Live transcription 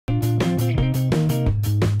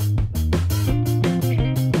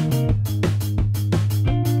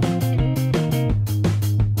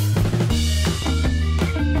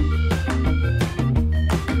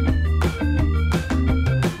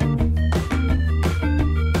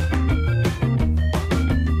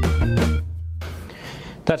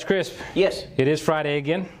That's crisp. Yes. It is Friday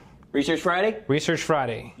again. Research Friday? Research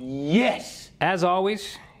Friday. Yes. As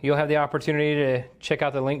always, you'll have the opportunity to check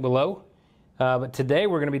out the link below. But today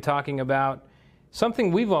we're going to be talking about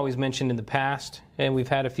something we've always mentioned in the past, and we've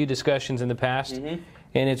had a few discussions in the past. And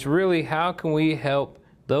it's really how can we help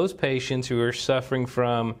those patients who are suffering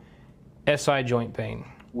from SI joint pain.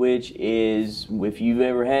 Which is, if you've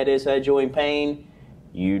ever had SI joint pain,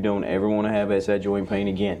 you don't ever want to have SI joint pain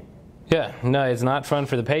again. Yeah, no, it's not fun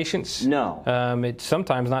for the patients. No. It's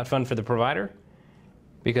sometimes not fun for the provider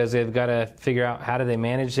because they've got to figure out how do they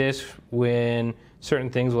manage this when certain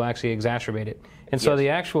things will actually exacerbate it. And so the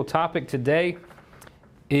actual topic today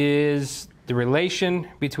is the relation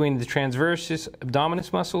between the transversus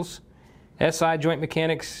abdominis muscles, SI joint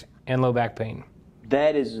mechanics, and low back pain.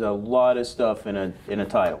 That is a lot of stuff in a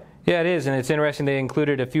title. Yeah, it is, and it's interesting they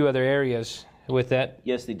included a few other areas with that.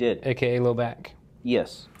 Yes, they did. AKA low back.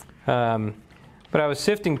 Yes. But I was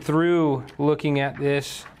sifting through looking at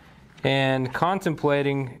this and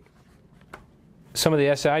contemplating some of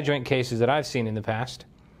the SI joint cases that I've seen in the past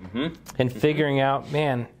and figuring out,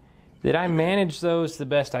 man, did I manage those the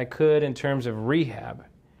best I could in terms of rehab?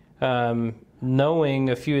 Knowing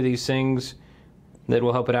a few of these things that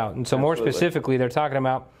will help it out. And so more specifically, they're talking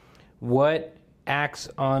about what acts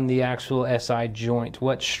on the actual SI joint,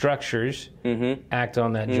 what structures act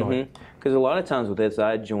on that joint. Because a lot of times with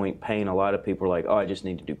SI joint pain, a lot of people are like, oh, I just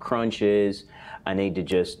need to do crunches, I need to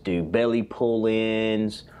just do belly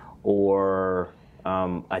pull-ins, or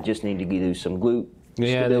I just need to do some glute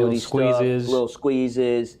stability squeezes. Little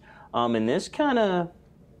squeezes. And this kind of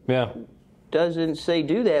doesn't say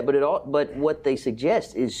do that, but what they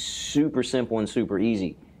suggest is super simple and super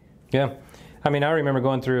easy. Yeah. I mean, I remember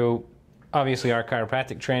going through, obviously, our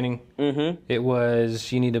chiropractic training. It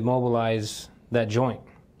was, you need to mobilize that joint.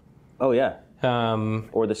 Oh, yeah.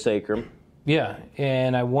 Or the sacrum. Yeah.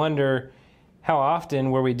 And I wonder how often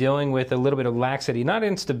were we dealing with a little bit of laxity, not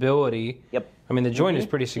instability. Yep. I mean, the joint is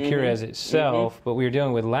pretty secure as itself, but we were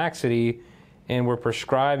dealing with laxity, and we're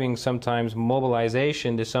prescribing sometimes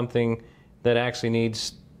mobilization to something that actually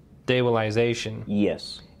needs stabilization.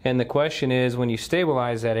 Yes. And the question is, when you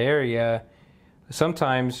stabilize that area,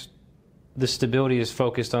 sometimes the stability is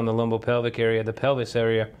focused on the lumbopelvic area, the pelvis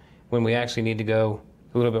area, when we actually need to go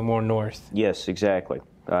a little bit more north. Yes, exactly.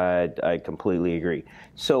 I completely agree.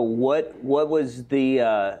 So what was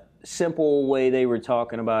the simple way they were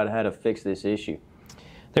talking about how to fix this issue?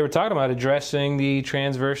 They were talking about addressing the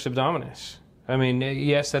transverse abdominis. I mean,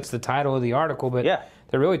 yes, that's the title of the article, but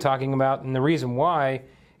they're really talking about, and the reason why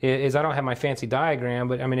is I don't have my fancy diagram,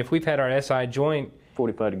 but I mean, if we've had our SI joint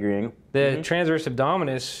 45-degree angle, the transverse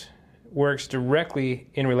abdominis works directly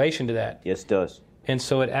in relation to that. Yes, it does. And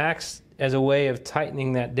so it acts as a way of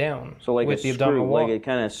tightening that down. So like with the abdominal wall. Like it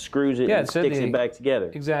kind of screws it and sticks it back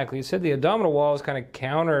together. Exactly. It said the abdominal wall is kind of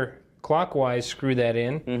counterclockwise screw that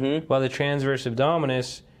in, while the transverse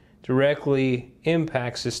abdominis directly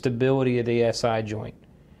impacts the stability of the SI joint.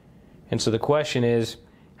 And so the question is,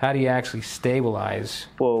 how do you actually stabilize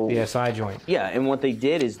the SI joint? Yeah, and what they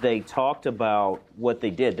did is they talked about what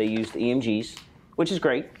they did. They used EMGs, which is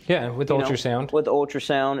great. Yeah, with ultrasound. With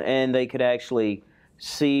ultrasound, and they could actually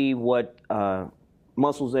see what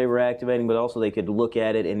muscles they were activating, but also they could look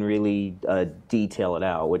at it and really detail it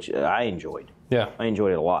out, which I enjoyed. Yeah. I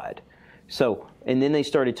enjoyed it a lot. So, and then they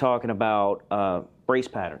started talking about brace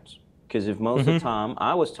patterns, because if most of the time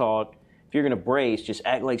I was taught, if you're going to brace, just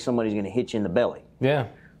act like somebody's going to hit you in the belly. Yeah.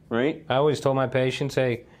 Right? I always told my patients,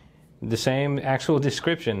 hey, the same actual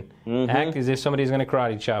description. Act as if somebody's going to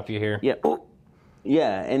karate chop you here. Yeah.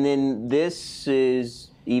 Yeah, and then this is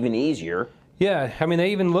even easier. Yeah, I mean,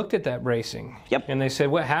 they even looked at that bracing. Yep. And they said,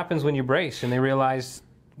 what happens when you brace? And they realized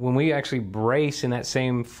when we actually brace in that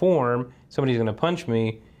same form, somebody's going to punch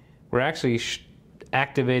me, we're actually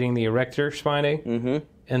activating the erector spinae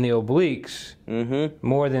and the obliques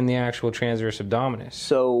more than the actual transverse abdominis.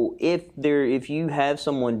 So if you have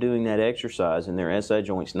someone doing that exercise and their SI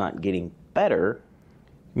joint's not getting better,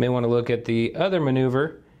 you may want to look at the other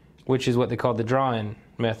maneuver, which is what they call the draw-in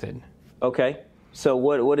method. Okay. So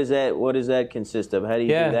what does that consist of? How do you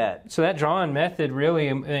do that? So that draw-in method really,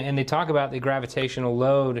 and they talk about the gravitational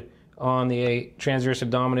load on the transverse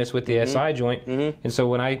abdominis with the SI joint. And so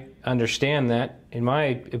when I understand that, in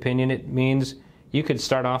my opinion, it means you could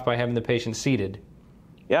start off by having the patient seated.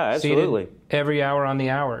 Yeah, absolutely. Seated every hour on the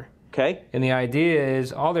hour. Okay. And the idea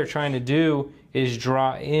is all they're trying to do is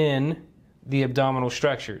draw in the abdominal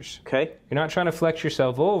structures. Okay. You're not trying to flex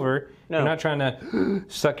yourself over. No. You're not trying to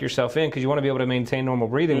suck yourself in because you want to be able to maintain normal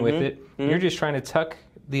breathing with it. You're just trying to tuck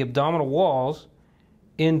the abdominal walls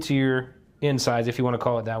into your insides, if you want to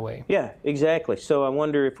call it that way. Yeah, exactly. So I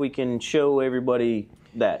wonder if we can show everybody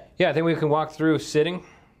that. Yeah, I think we can walk through sitting,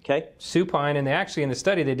 Okay. supine, and they actually in the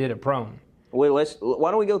study they did it prone. Well,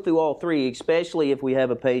 why don't we go through all three, especially if we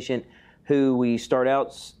have a patient who we start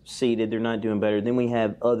out seated, they're not doing better, then we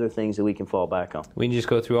have other things that we can fall back on. We can just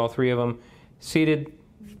go through all three of them, seated,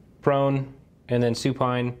 prone, and then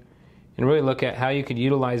supine, and really look at how you could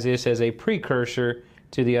utilize this as a precursor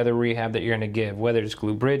to the other rehab that you're going to give, whether it's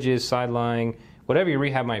glute bridges, side lying, whatever your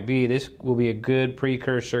rehab might be. This will be a good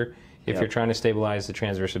precursor if you're trying to stabilize the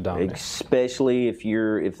transverse abdominis. Especially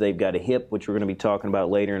if they've got a hip, which we're going to be talking about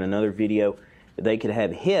later in another video. They could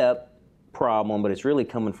have hip problem, but it's really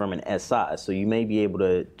coming from an SI, so you may be able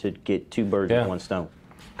to get two birds with one stone.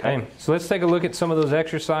 Okay, so let's take a look at some of those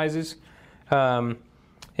exercises.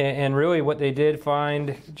 And really what they did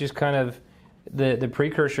find, just kind of the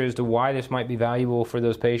precursor as to why this might be valuable for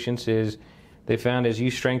those patients, is they found as you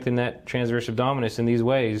strengthen that transverse abdominis in these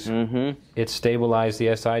ways, it stabilized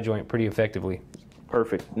the SI joint pretty effectively.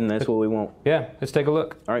 Perfect, and that's what we want. Yeah, let's take a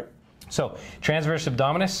look. All right. So, transverse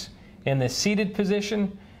abdominis in the seated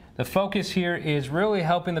position. The focus here is really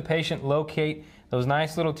helping the patient locate those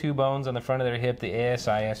nice little two bones on the front of their hip, the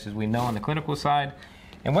ASIS, as we know on the clinical side.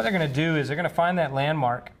 And what they're going to do is they're going to find that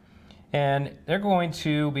landmark, and they're going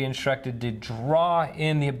to be instructed to draw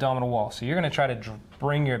in the abdominal wall. So you're going to try to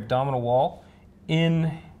bring your abdominal wall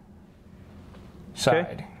inside,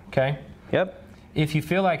 okay? Yep. If you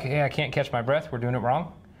feel like, hey, I can't catch my breath, we're doing it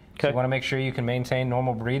wrong. So you want to make sure you can maintain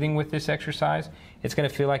normal breathing with this exercise. It's going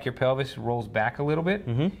to feel like your pelvis rolls back a little bit,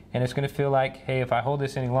 and it's going to feel like, hey, if I hold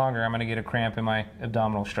this any longer, I'm going to get a cramp in my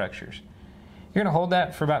abdominal structures. You're going to hold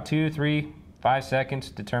that for about 2, 3, 5 seconds,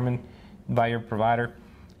 determined by your provider,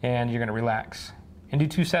 and you're going to relax. And do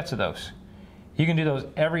 2 sets of those. You can do those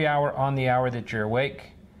every hour on the hour that you're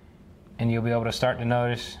awake, and you'll be able to start to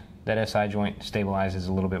notice that SI joint stabilizes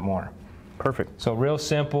a little bit more. Perfect. So real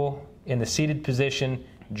simple, in the seated position,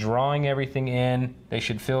 drawing everything in. They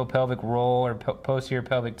should feel a pelvic roll or posterior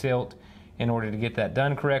pelvic tilt in order to get that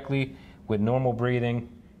done correctly with normal breathing,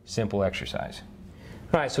 simple exercise.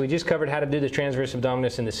 All right, so we just covered how to do the transverse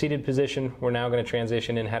abdominis in the seated position. We're now going to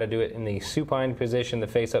transition in how to do it in the supine position, the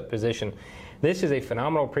face-up position. This is a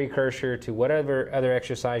phenomenal precursor to whatever other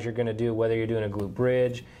exercise you're going to do, whether you're doing a glute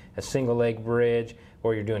bridge, a single leg bridge,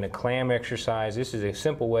 or you're doing a clam exercise. This is a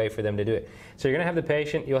simple way for them to do it. So you're going to have the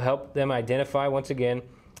patient, you'll help them identify, once again,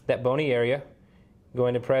 that bony area,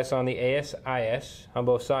 going to press on the ASIS on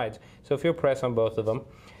both sides. So if you'll press on both of them.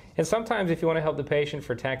 And sometimes if you want to help the patient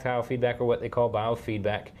for tactile feedback or what they call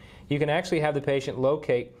biofeedback, you can actually have the patient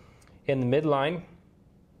locate in the midline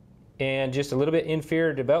and just a little bit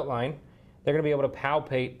inferior to belt line. They're going to be able to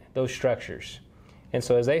palpate those structures. And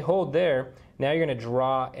so as they hold there, now you're going to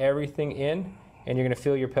draw everything in, and you're going to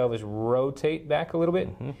feel your pelvis rotate back a little bit.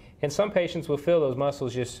 And some patients will feel those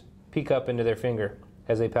muscles just peek up into their finger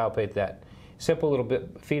as they palpate that. Simple little bit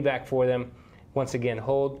feedback for them. Once again,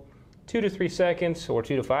 hold 2 to 3 seconds or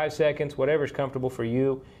 2 to 5 seconds, whatever's comfortable for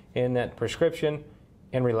you in that prescription,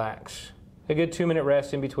 and relax. A good 2-minute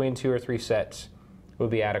rest in between 2 or 3 sets would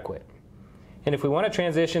be adequate. And if we want to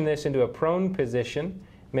transition this into a prone position,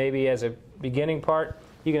 maybe as a beginning part,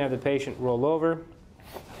 you can have the patient roll over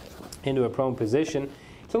into a prone position.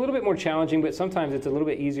 It's a little bit more challenging, but sometimes it's a little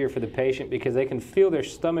bit easier for the patient because they can feel their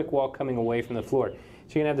stomach wall coming away from the floor.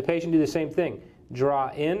 So you're going to have the patient do the same thing.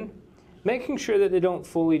 Draw in, making sure that they don't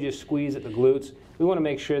fully just squeeze at the glutes. We want to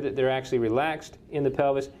make sure that they're actually relaxed in the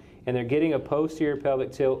pelvis and they're getting a posterior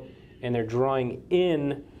pelvic tilt and they're drawing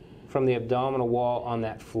in from the abdominal wall on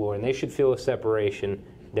that floor. And they should feel a separation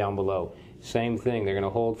down below. Same thing, they're going to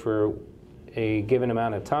hold for a given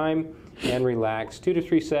amount of time and relax. 2 to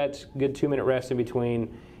 3 sets, good 2-minute rest in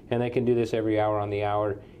between, and they can do this every hour on the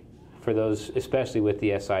hour for those, especially with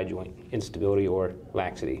the SI joint instability or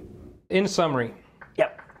laxity. In summary,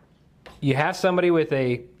 you have somebody with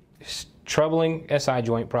a troubling SI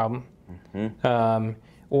joint problem,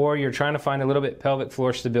 or you're trying to find a little bit pelvic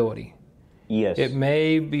floor stability. Yes. It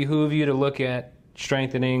may behoove you to look at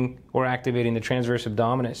strengthening or activating the transverse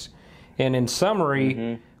abdominis. And in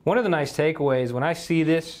summary, one of the nice takeaways, when I see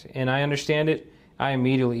this and I understand it, I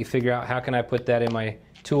immediately figure out how can I put that in my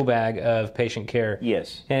tool bag of patient care.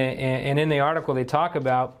 Yes. And in the article, they talk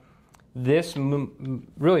about this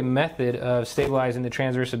really method of stabilizing the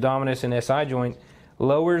transverse abdominis and SI joint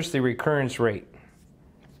lowers the recurrence rate.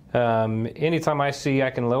 Anytime I see I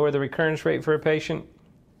can lower the recurrence rate for a patient,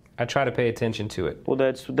 I try to pay attention to it. Well,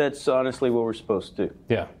 that's honestly what we're supposed to do.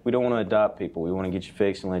 Yeah. We don't want to adopt people. We want to get you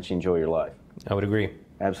fixed and let you enjoy your life. I would agree.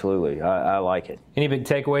 Absolutely. I like it. Any big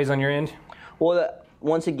takeaways on your end? Well,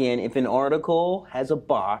 once again, if an article has a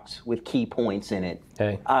box with key points in it,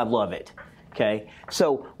 hey. I love it. Okay,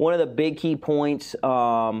 so one of the big key points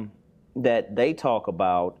that they talk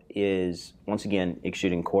about is, once again, it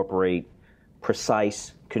should incorporate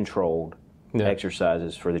precise, controlled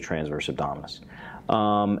exercises for the transverse abdominis.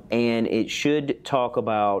 And it should talk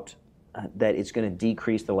about that it's going to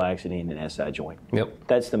decrease the laxity in an SI joint. Yep.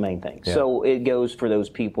 That's the main thing. Yep. So it goes for those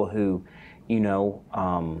people who, you know,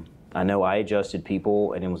 I know I adjusted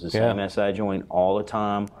people and it was the same SI joint all the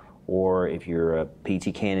time, or if you're a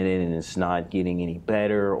PT candidate and it's not getting any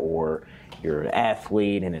better, or you're an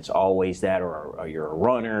athlete and it's always that, or you're a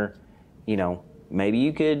runner, you know, maybe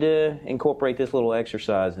you could incorporate this little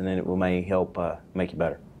exercise and then it may help make you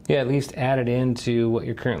better. Yeah, at least add it into what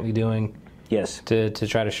you're currently doing. Yes. To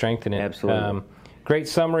try to strengthen it. Absolutely. Great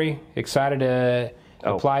summary. Excited to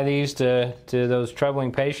apply these to those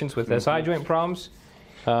troubling patients with SI joint problems.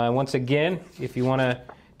 Once again, if you want to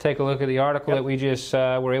take a look at the article that we just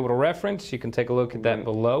were able to reference, you can take a look at that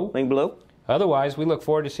below. Link below. Otherwise, we look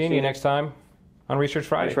forward to seeing you next time on Research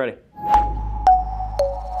Friday. Research Friday.